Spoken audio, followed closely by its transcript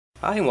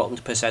Hi and welcome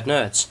to Perced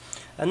Nerds.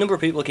 A number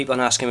of people keep on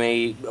asking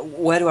me,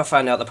 where do I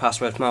find out the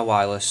password for my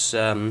wireless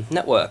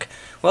network?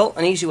 Well,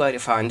 an easy way to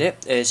find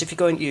it is if you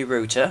go into your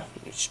router,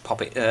 you just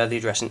pop it, the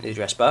address into the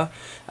address bar,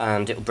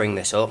 and it'll bring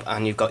this up,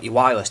 and you've got your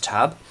wireless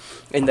tab.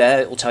 In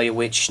there, it will tell you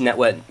which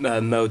network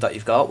mode that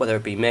you've got, whether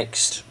it be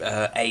mixed,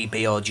 A,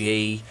 B or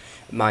G.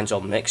 Mine's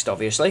on mixed,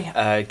 obviously.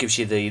 It gives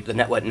you the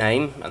network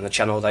name and the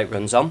channel that it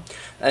runs on.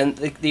 And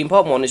the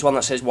important one is one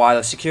that says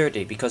wireless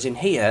security, because in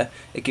here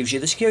it gives you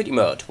the security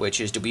mode, which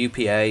is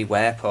WPA,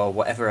 WEP, or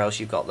whatever else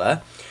you've got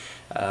there.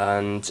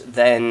 And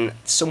then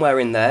somewhere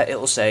in there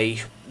it'll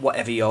say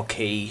whatever your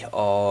key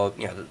or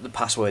the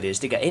password is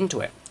to get into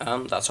it.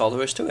 That's all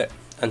there is to it.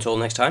 Until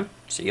next time,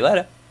 see you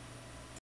later.